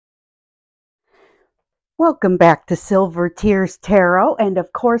Welcome back to Silver Tears Tarot, and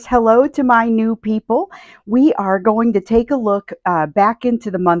of course, hello to my new people. We are going to take a look back into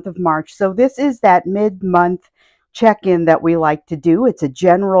the month of March. So this is that mid-month check-in that we like to do. It's a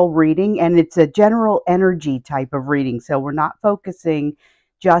general reading, and it's a general energy type of reading. So we're not focusing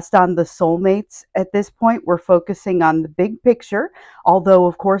just on the soulmates at this point. We're focusing on the big picture, although,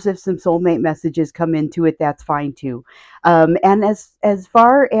 of course, if some soulmate messages come into it, that's fine too. And as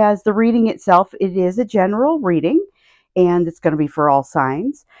far as the reading itself, it is a general reading, and it's going to be for all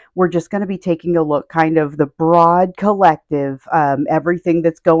signs. We're just going to be taking a look, kind of the broad collective, everything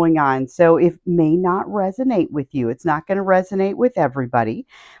that's going on. So it may not resonate with you. It's not going to resonate with everybody.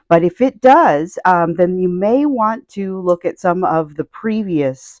 But if it does, then you may want to look at some of the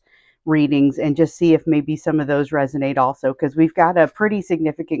previous readings and just see if maybe some of those resonate also, because we've got a pretty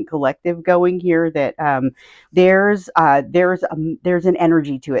significant collective going here that there's an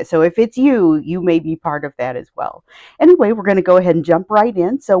energy to it. So if it's you may be part of that as well. Anyway, we're going to go ahead and jump right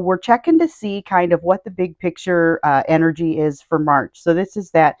in. So we're checking to see kind of what the big picture energy is for March. So this is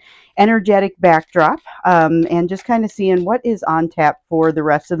that energetic backdrop, and just kind of seeing what is on tap for the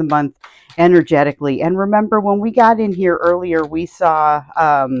rest of the month energetically. And remember, when we got in here earlier, we saw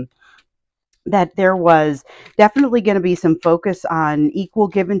that there was definitely going to be some focus on equal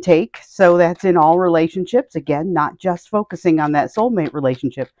give and take. So that's in all relationships. Again, not just focusing on that soulmate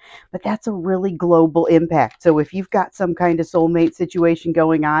relationship, but that's a really global impact. So if you've got some kind of soulmate situation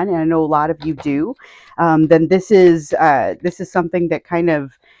going on, and I know a lot of you do, then this is something that kind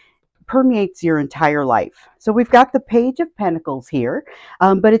of permeates your entire life. So we've got the Page of Pentacles here,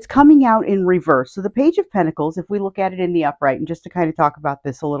 but it's coming out in reverse. So the Page of Pentacles, if we look at it in the upright, and just to kind of talk about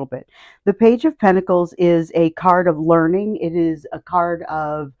this a little bit, the Page of Pentacles is a card of learning. It is a card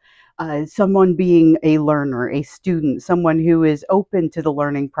of someone being a learner, a student, someone who is open to the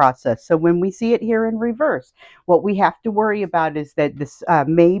learning process. So when we see it here in reverse, what we have to worry about is that this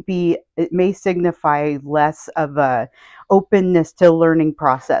it may signify less of a openness to learning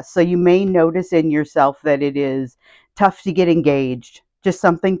process. So you may notice in yourself that it is tough to get engaged. Just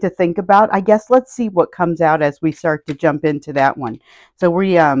something to think about. I guess let's see what comes out as we start to jump into that one. So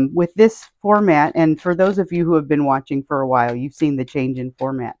we with this format, and for those of you who have been watching for a while, you've seen the change in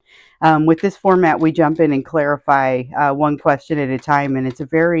format. With this format, we jump in and clarify one question at a time, and it's a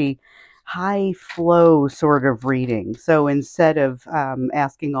very high flow sort of reading. So instead of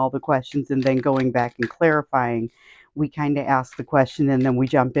asking all the questions and then going back and clarifying, we kind of ask the question and then we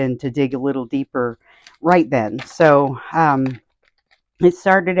jump in to dig a little deeper right then. So it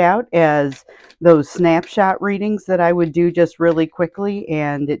started out as those snapshot readings that I would do just really quickly,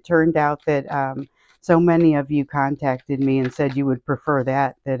 and it turned out that so many of you contacted me and said you would prefer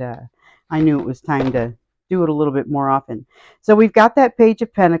that I knew it was time to do it a little bit more often. So we've got that Page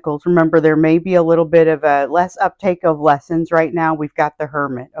of Pentacles. Remember, there may be a little bit of a less uptake of lessons right now. We've got the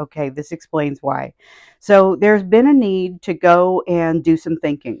Hermit. Okay, this explains why. So there's been a need to go and do some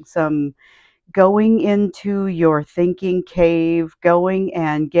thinking, some going into your thinking cave, going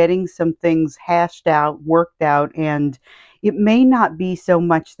and getting some things hashed out, worked out, and it may not be so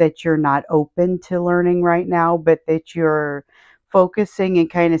much that you're not open to learning right now, but that you're focusing and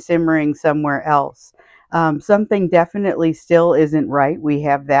kind of simmering somewhere else. Something definitely still isn't right. We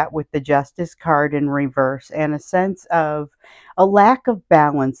have that with the Justice card in reverse, and a sense of a lack of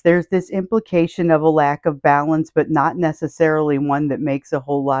balance. There's this implication of a lack of balance, but not necessarily one that makes a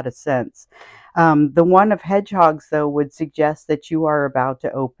whole lot of sense. The one of hedgehogs, though, would suggest that you are about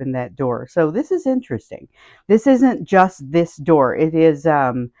to open that door. So this is interesting. This isn't just this door. It is,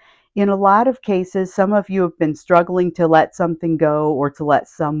 in a lot of cases, some of you have been struggling to let something go or to let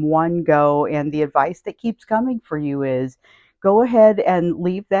someone go. And the advice that keeps coming for you is go ahead and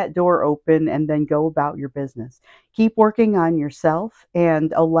leave that door open and then go about your business. Keep working on yourself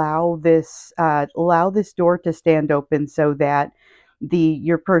and allow this door to stand open so that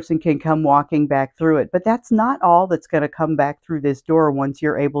your person can come walking back through it. But that's not all that's going to come back through this door once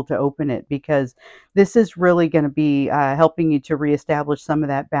you're able to open it, because this is really going to be helping you to reestablish some of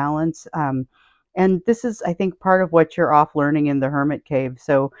that balance. And this is, I think, part of what you're off learning in the Hermit Cave.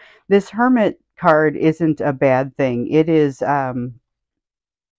 So this Hermit card isn't a bad thing. It is,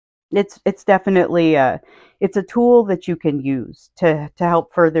 it's definitely it's a tool that you can use to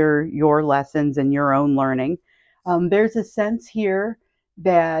help further your lessons and your own learning. There's a sense here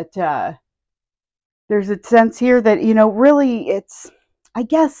that really I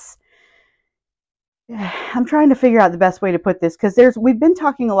guess, I'm trying to figure out the best way to put this, because we've been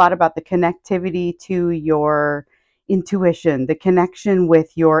talking a lot about the connectivity to your intuition, the connection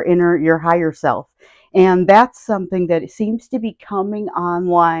with your higher self. And that's something that seems to be coming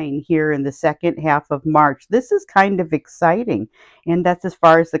online here in the second half of March. This is kind of exciting. And that's as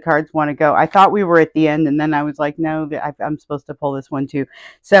far as the cards want to go. I thought we were at the end, and then I was like, no, I'm supposed to pull this one too.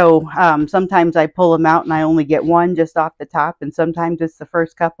 So sometimes I pull them out and I only get one just off the top, and sometimes it's the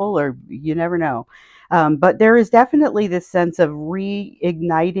first couple, or you never know. But there is definitely this sense of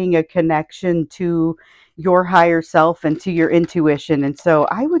reigniting a connection to your higher self and to your intuition. And so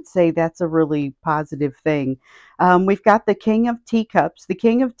I would say that's a really positive thing. We've got the King of Teacups. The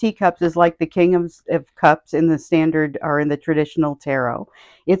King of Teacups is like the King of Cups in the standard or in the traditional tarot.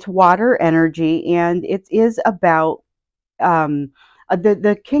 It's water energy, and it is about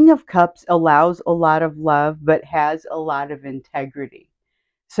the King of Cups allows a lot of love, but has a lot of integrity.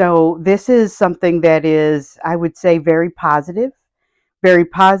 So this is something that is, I would say, very positive,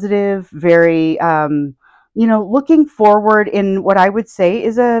 very looking forward in what I would say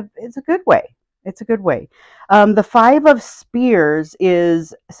is a good way. It's a good way. The Five of Spears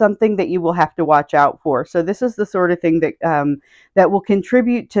is something that you will have to watch out for. So this is the sort of thing that will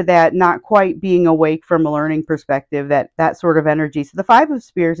contribute to that not quite being awake from a learning perspective. That sort of energy. So the Five of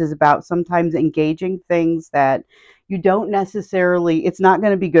Spears is about sometimes engaging things that you don't necessarily. It's not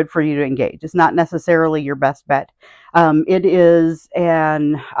going to be good for you to engage. It's not necessarily your best bet. It is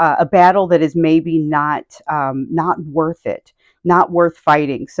a battle that is maybe not worth it, not worth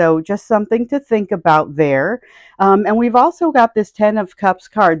fighting. So just something to think about there. And we've also got this Ten of Cups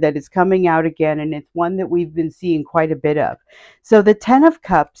card that is coming out again, and it's one that we've been seeing quite a bit of. So the Ten of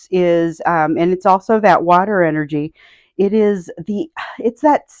Cups is, and it's also that water energy. It's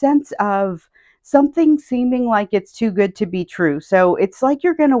that sense of something seeming like it's too good to be true. So it's like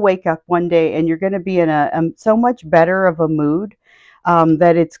you're going to wake up one day and you're going to be in a so much better of a mood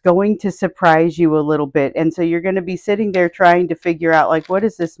that it's going to surprise you a little bit. And so you're going to be sitting there trying to figure out, like, what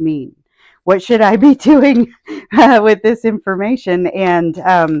does this mean? What should I be doing with this information? And,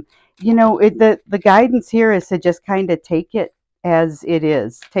 the guidance here is to just kind of take it as it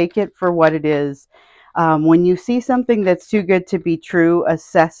is, take it for what it is. When you see something that's too good to be true,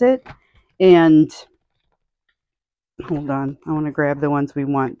 assess it. And hold on, I want to grab the ones we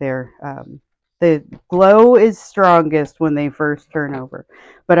want there. The glow is strongest when they first turn over,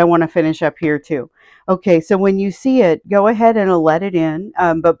 but I want to finish up here too. Okay, so when you see it, go ahead and let it in.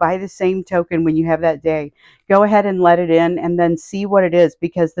 But by the same token, when you have that day, go ahead and let it in and then see what it is,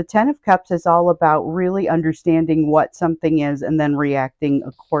 because the Ten of Cups is all about really understanding what something is and then reacting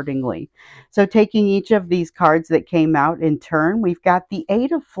accordingly. So taking each of these cards that came out in turn, we've got the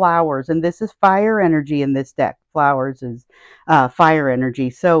Eight of Flowers, and this is fire energy in this deck. Flowers is fire energy.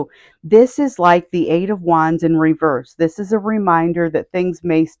 So this is like the Eight of Wands in reverse. This is a reminder that things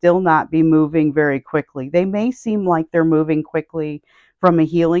may still not be moving very quickly. They may seem like they're moving quickly from a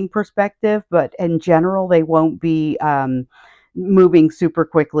healing perspective, but in general, they won't be moving super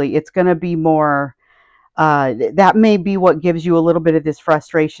quickly. It's going to be more, that may be what gives you a little bit of this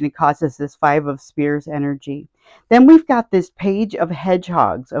frustration and causes this Five of Spears energy. Then we've got this Page of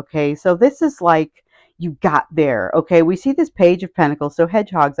Hedgehogs. Okay, so this is like, you got there. Okay, we see this Page of Pentacles. So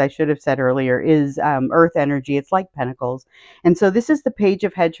hedgehogs, I should have said earlier, is earth energy. It's like pentacles. And so this is the Page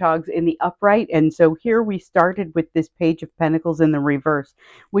of Hedgehogs in the upright. And so here we started with this Page of Pentacles in the reverse,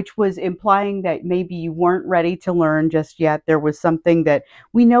 which was implying that maybe you weren't ready to learn just yet. There was something that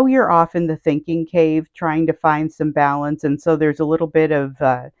we know you're off in the thinking cave trying to find some balance. And so there's a little bit of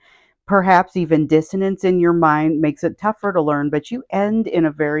perhaps even dissonance in your mind, makes it tougher to learn, but you end in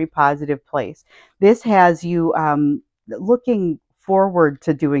a very positive place. This has you looking forward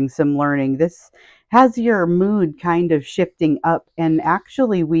to doing some learning. This has your mood kind of shifting up. And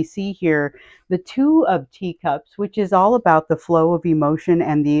actually, we see here the Two of Teacups, which is all about the flow of emotion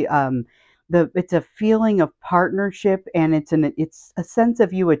and it's a feeling of partnership, and it's a sense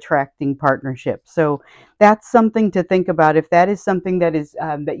of you attracting partnership. So that's something to think about. If that is something that is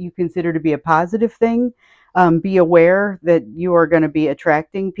that you consider to be a positive thing, be aware that you are going to be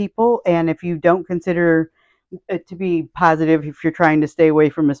attracting people. And if you don't consider it to be positive, if you're trying to stay away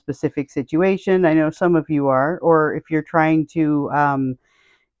from a specific situation, I know some of you are, or if you're trying to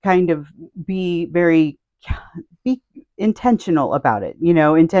kind of be very be intentional about it,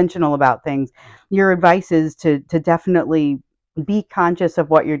 intentional about things. Your advice is to definitely be conscious of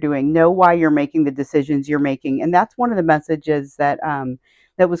what you're doing, know why you're making the decisions you're making. And that's one of the messages that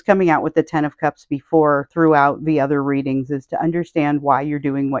was coming out with the Ten of Cups before throughout the other readings, is to understand why you're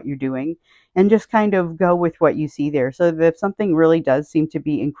doing what you're doing and just kind of go with what you see there. So that if something really does seem to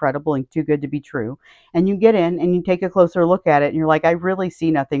be incredible and too good to be true, and you get in and you take a closer look at it and you're like, I really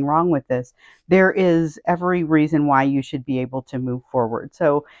see nothing wrong with this, there is every reason why you should be able to move forward.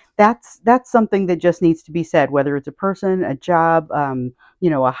 So that's something that just needs to be said, whether it's a person, a job,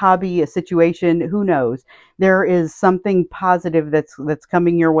 a hobby, a situation, who knows. There is something positive that's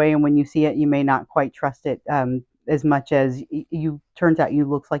coming your way, and when you see it, you may not quite trust it as much as you turns out you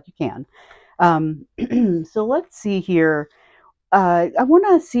looks like you can. um, so let's see here. I want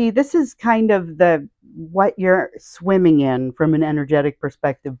to see, this is kind of the what you're swimming in from an energetic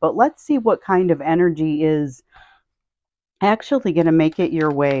perspective, but let's see what kind of energy is actually going to make it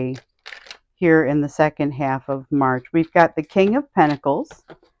your way here in the second half of March. We've got the King of Pentacles.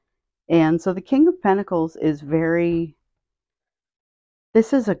 And so the King of Pentacles is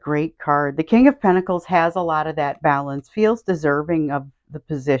this is a great card. The King of Pentacles has a lot of that balance, feels deserving of the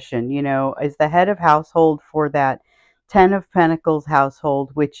position, is the head of household for that Ten of Pentacles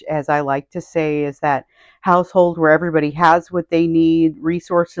household, which, as I like to say, is that household where everybody has what they need,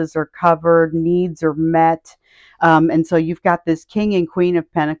 resources are covered, needs are met. And so you've got this King and Queen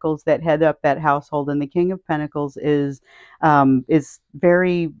of Pentacles that head up that household, and the King of Pentacles is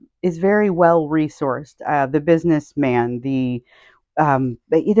very well resourced. The businessman,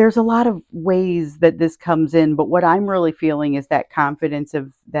 there's a lot of ways that this comes in, but what I'm really feeling is that confidence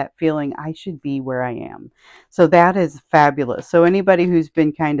of that feeling I should be where I am. So that is fabulous. So anybody who's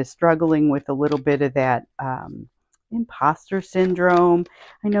been kind of struggling with a little bit of that imposter syndrome,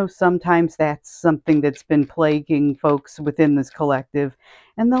 I know sometimes that's something that's been plaguing folks within this collective,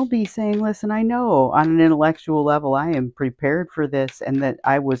 and they'll be saying, listen, I know on an intellectual level I am prepared for this and that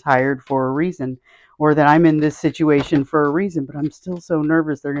I was hired for a reason, or that I'm in this situation for a reason, but I'm still so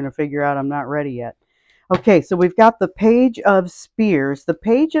nervous they're going to figure out I'm not ready yet. Okay, so we've got the Page of Spears. The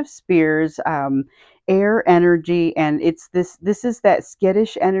Page of Spears, air energy, and this is that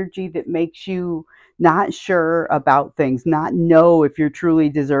skittish energy that makes you not sure about things, not know if you're truly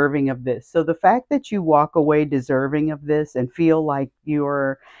deserving of this. So the fact that you walk away deserving of this and feel like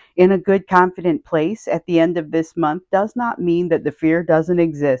you're in a good, confident place at the end of this month does not mean that the fear doesn't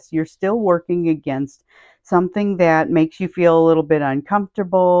exist. You're still working against something that makes you feel a little bit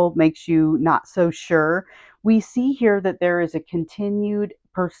uncomfortable, makes you not so sure. We see here that there is a continued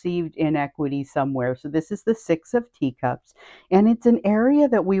perceived inequity somewhere. So this is the Six of Teacups, and it's an area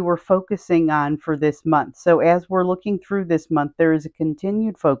that we were focusing on for this month. So as we're looking through this month, there is a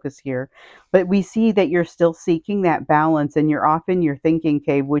continued focus here, but we see that you're still seeking that balance, and you're off in your thinking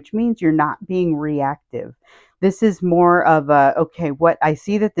cave, which means you're not being reactive. This is more of a, okay, what I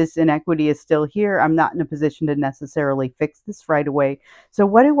see that this inequity is still here. I'm not in a position to necessarily fix this right away. So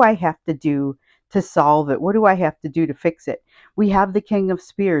what do I have to do to solve it? What do I have to do to fix it? We have the King of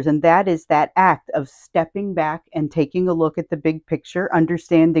Spears, and that is that act of stepping back and taking a look at the big picture,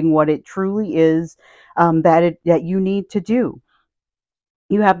 understanding what it truly is that you need to do.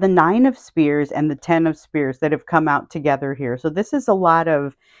 You have the Nine of Spears and the Ten of Spears that have come out together here. So this is a lot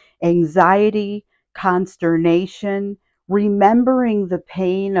of anxiety, consternation, remembering the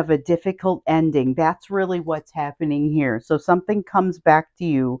pain of a difficult ending. That's really what's happening here. So something comes back to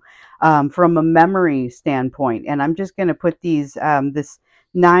you from a memory standpoint. And I'm just going to put this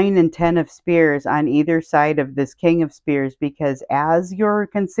 9 and 10 of Spears on either side of this King of Spears, because as you're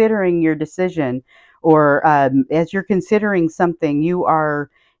considering your decision, or as you're considering something, you are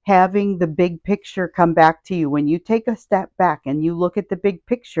having the big picture come back to you. When you take a step back and you look at the big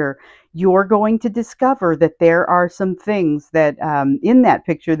picture, you're going to discover that there are some things that in that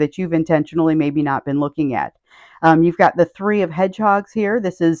picture that you've intentionally maybe not been looking at. You've got the Three of Hedgehogs here.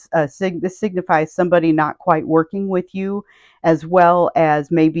 This signifies somebody not quite working with you as well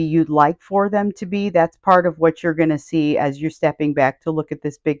as maybe you'd like for them to be. That's part of what you're going to see as you're stepping back to look at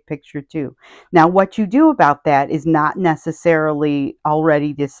this big picture too. Now, what you do about that is not necessarily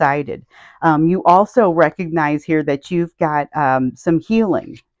already decided. You also recognize here that you've got some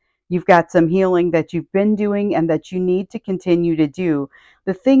healing. You've got some healing that you've been doing and that you need to continue to do.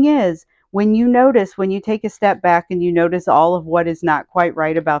 The thing is, when you take a step back and you notice all of what is not quite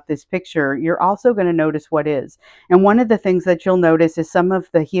right about this picture, you're also going to notice what is. And one of the things that you'll notice is some of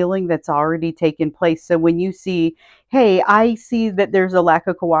the healing that's already taken place. So when you see, hey, I see that there's a lack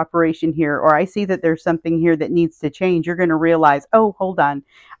of cooperation here, or I see that there's something here that needs to change, you're going to realize, oh, hold on,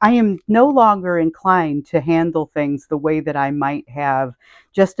 I am no longer inclined to handle things the way that I might have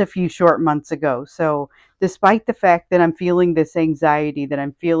just a few short months ago. So despite the fact that I'm feeling this anxiety, that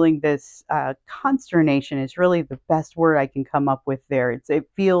I'm feeling this consternation is really the best word I can come up with there. It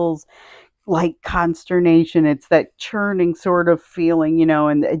feels like consternation. It's that churning sort of feeling,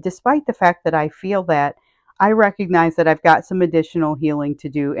 and despite the fact that I feel that, I recognize that I've got some additional healing to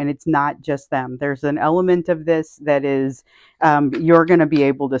do, and it's not just them. There's an element of this that is you're going to be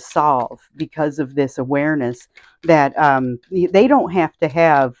able to solve because of this awareness that they don't have to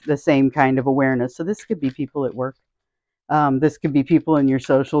have the same kind of awareness. So this could be people at work. This could be people in your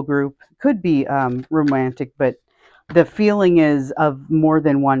social group, could be romantic, but the feeling is of more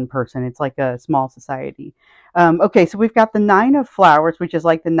than one person. It's like a small society. Okay, so we've got the Nine of Flowers, which is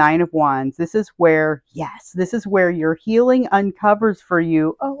like the Nine of Wands. This is where, yes, this is where your healing uncovers for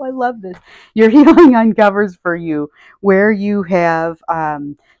you. Oh, I love this. Your healing uncovers for you where you have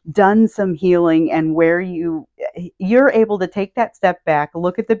done some healing, and where you're able to take that step back,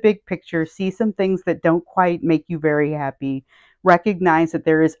 look at the big picture, see some things that don't quite make you very happy, recognize that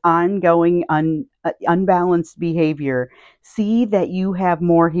there is ongoing unbalanced behavior, see that you have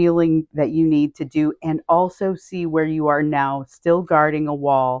more healing that you need to do, and also see where you are now still guarding a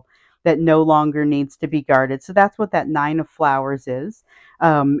wall that no longer needs to be guarded. So that's what that Nine of Flowers is.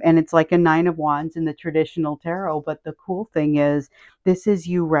 And it's like a Nine of Wands in the traditional tarot. But the cool thing is, this is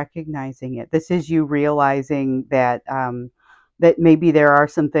you recognizing it. This is you realizing that that maybe there are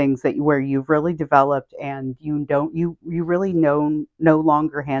some things that where you've really developed, and you really no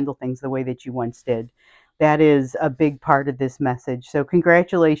longer handle things the way that you once did. That is a big part of this message. So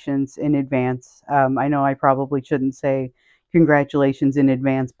congratulations in advance. I know I probably shouldn't say congratulations in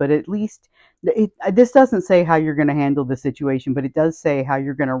advance, but at least this doesn't say how you're going to handle the situation, but it does say how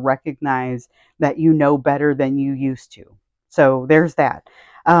you're going to recognize that you know better than you used to. So there's that.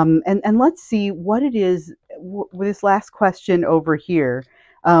 And let's see what it is with this last question over here.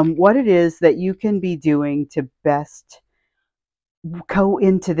 What it is that you can be doing to best go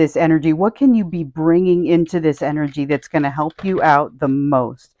into this energy. What can you be bringing into this energy that's going to help you out the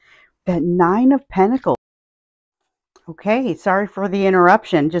most? That Nine of Pentacles. Okay, sorry for the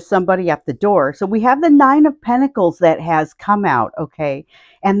interruption. Just somebody at the door. So we have the Nine of Pentacles that has come out, okay?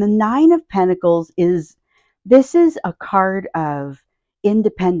 And the Nine of Pentacles this is a card of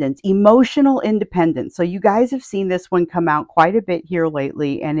independence, emotional independence. So you guys have seen this one come out quite a bit here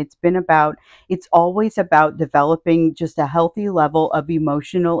lately, and it's always about developing just a healthy level of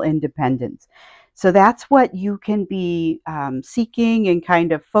emotional independence. So that's what you can be seeking and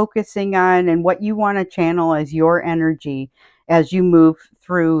kind of focusing on, and what you want to channel as your energy as you move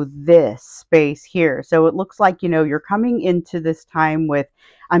through this space here. So it looks like, you're coming into this time with,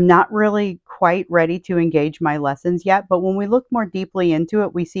 I'm not really quite ready to engage my lessons yet. But when we look more deeply into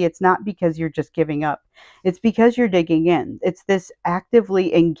it, we see it's not because you're just giving up. It's because you're digging in. It's this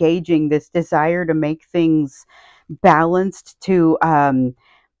actively engaging, this desire to make things balanced, to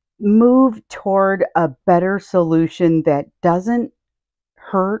move toward a better solution that doesn't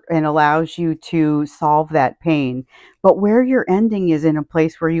hurt and allows you to solve that pain. But where you're ending is in a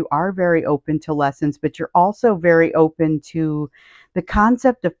place where you are very open to lessons, but you're also very open to the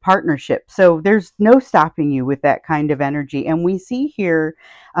concept of partnership. So there's no stopping you with that kind of energy. And we see here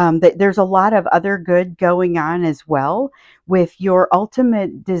that there's a lot of other good going on as well, with your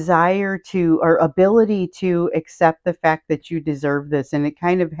ultimate desire to, or ability to, accept the fact that you deserve this. And it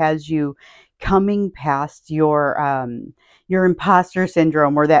kind of has you coming past your imposter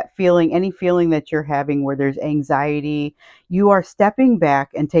syndrome, or that feeling, any feeling that you're having where there's anxiety. You are stepping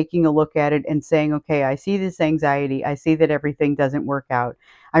back and taking a look at it and saying, okay, I see this anxiety. I see that everything doesn't work out.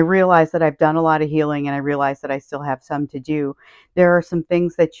 I realize that I've done a lot of healing, and I realize that I still have some to do. There are some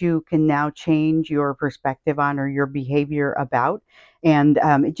things that you can now change your perspective on, or your behavior about. And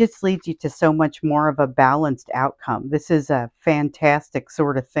it just leads you to so much more of a balanced outcome. This is a fantastic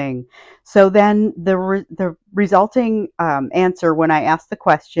sort of thing. So then the resulting answer when I asked the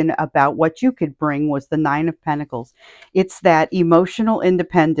question about what you could bring was the Nine of Pentacles. It's that emotional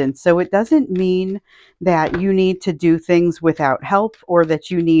independence. So it doesn't mean that you need to do things without help, or that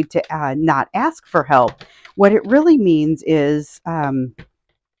you need to not ask for help. What it really means is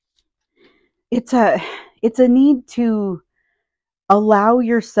it's a need to allow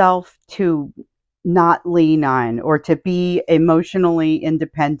yourself to not lean on, or to be emotionally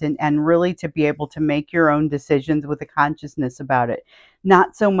independent, and really to be able to make your own decisions with a consciousness about it.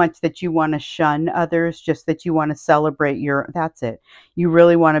 Not so much that you want to shun others, just that you want to celebrate that's it. You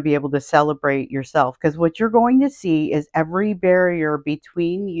really want to be able to celebrate yourself, because what you're going to see is every barrier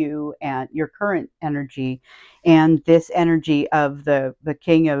between you and your current energy and this energy of the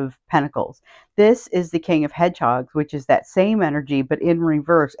King of Pentacles. This is the King of Hedgehogs, which is that same energy, but in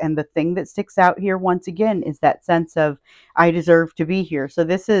reverse. And the thing that sticks out here once again is that sense of, I deserve to be here. So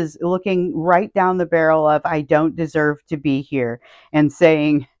this is looking right down the barrel of, I don't deserve to be here, and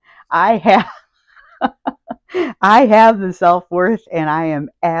saying, I have I have the self-worth and I am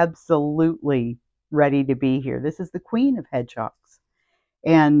absolutely ready to be here. This is the Queen of Hedgehogs.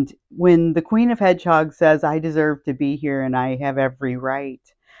 And when the Queen of Hedgehogs says, I deserve to be here and I have every right,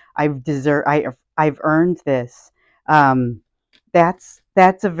 I've earned this. Um, that's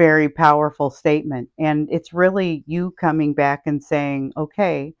a very powerful statement. And it's really you coming back and saying,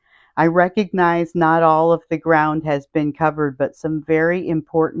 okay, I recognize not all of the ground has been covered, but some very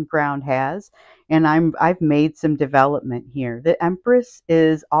important ground has. And I've made some development here. The Empress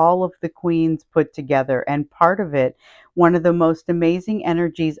is all of the queens put together, and part of it, one of the most amazing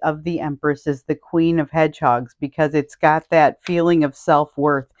energies of the Empress, is the Queen of Hedgehogs, because it's got that feeling of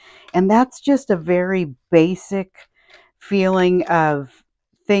self-worth. And that's just a very basic feeling of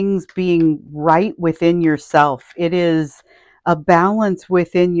things being right within yourself. It is a balance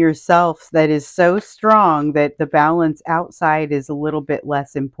within yourself that is so strong that the balance outside is a little bit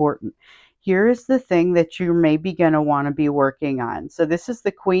less important. Here's the thing that you're maybe going to want to be working on. So this is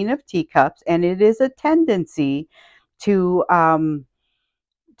the Queen of Teacups, and it is a tendency to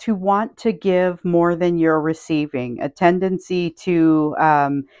want to give more than you're receiving, a tendency to,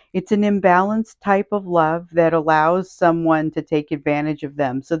 it's an imbalanced type of love that allows someone to take advantage of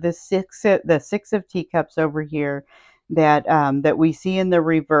them. So the Six of Teacups over here that that we see in the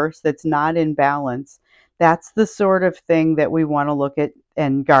reverse, that's not in balance, that's the sort of thing that we want to look at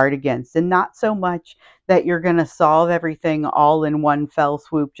and guard against. And not so much that you're going to solve everything all in one fell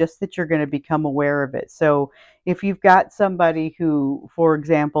swoop, just that you're going to become aware of it. So if you've got somebody who, for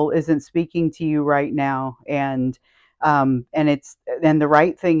example, isn't speaking to you right now, and the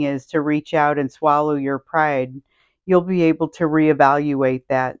right thing is to reach out and swallow your pride, you'll be able to reevaluate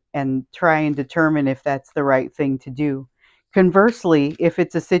that and try and determine if that's the right thing to do. Conversely, if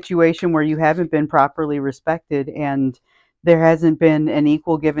it's a situation where you haven't been properly respected and there hasn't been an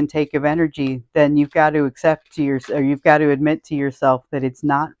equal give and take of energy, then you've got to you've got to admit to yourself that it's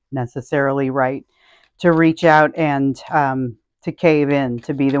not necessarily right to reach out and to cave in,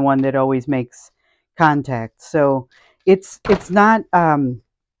 to be the one that always makes contact. So it's not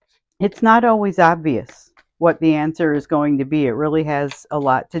always obvious what the answer is going to be. It really has a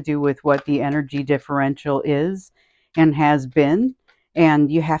lot to do with what the energy differential is and has been.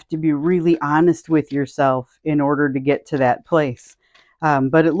 And you have to be really honest with yourself in order to get to that place.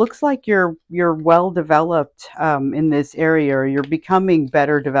 But it looks like you're well developed in this area, or you're becoming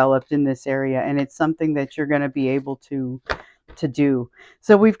better developed in this area, and it's something that you're going to be able to do.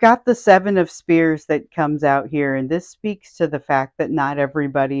 So we've got the Seven of Spears that comes out here, and this speaks to the fact that not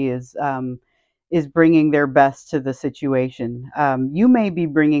everybody is bringing their best to the situation. You may be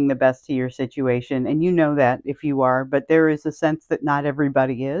bringing the best to your situation, and you know that if you are, but there is a sense that not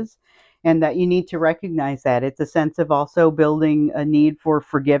everybody is, and that you need to recognize that. It's a sense of also building a need for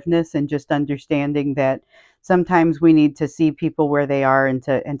forgiveness and just understanding that sometimes we need to see people where they are and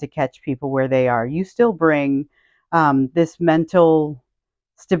to catch people where they are. You still bring this mental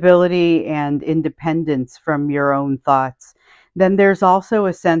stability and independence from your own thoughts. Then there's also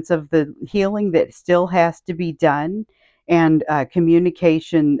a sense of the healing that still has to be done, and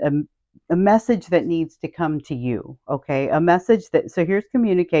communication, a message that needs to come to you. Okay, a message that, so here's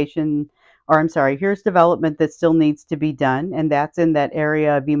communication, or I'm sorry, here's development that still needs to be done, and that's in that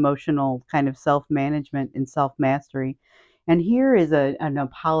area of emotional kind of self-management and self-mastery. And here is an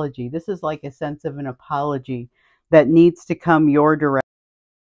apology. This is like a sense of an apology that needs to come your direction.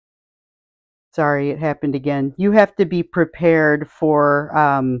 Sorry, it happened again. You have to be prepared for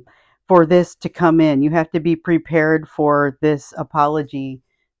this to come in. You have to be prepared for this apology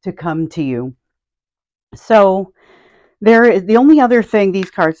to come to you. So there is the only other thing,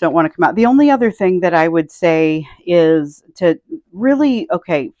 these cards don't want to come out. The only other thing that I would say is to really,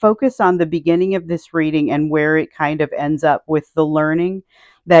 okay, focus on the beginning of this reading and where it kind of ends up with the learning,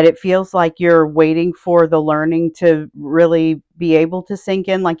 that it feels like you're waiting for the learning to really be able to sink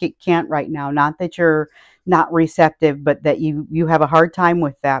in, like it can't right now. Not that you're not receptive, but that you have a hard time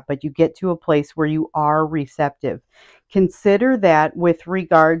with that, but you get to a place where you are receptive. Consider that with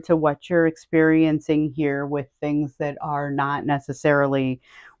regard to what you're experiencing here, with things that are not necessarily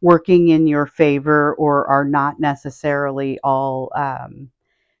working in your favor, or are not necessarily all,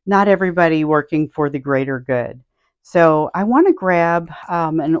 not everybody working for the greater good. So I want to grab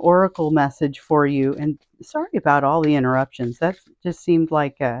an oracle message for you. And sorry about all the interruptions. That just seemed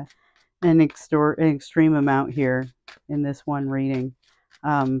like an extreme amount here in this one reading.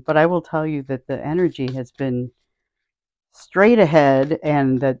 But I will tell you that the energy has been straight ahead,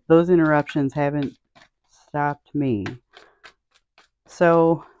 and that those interruptions haven't stopped me.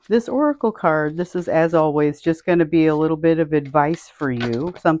 So this oracle card, this is, as always, just going to be a little bit of advice for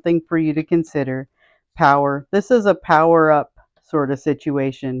you, something for you to consider. Power. This is a power up sort of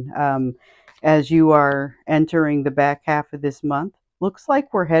situation as you are entering the back half of this month. Looks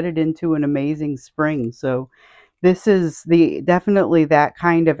like we're headed into an amazing spring. So this is the definitely that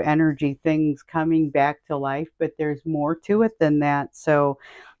kind of energy, things coming back to life, but there's more to it than that. So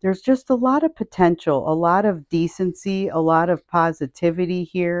there's just a lot of potential, a lot of decency, a lot of positivity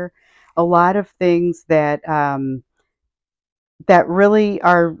here, a lot of things that that really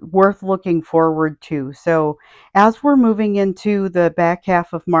are worth looking forward to. So, as we're moving into the back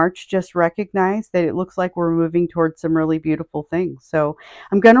half of March, just recognize that it looks like we're moving towards some really beautiful things. So,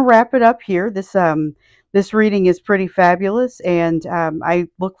 I'm going to wrap it up here. This reading is pretty fabulous, and I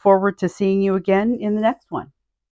look forward to seeing you again in the next one.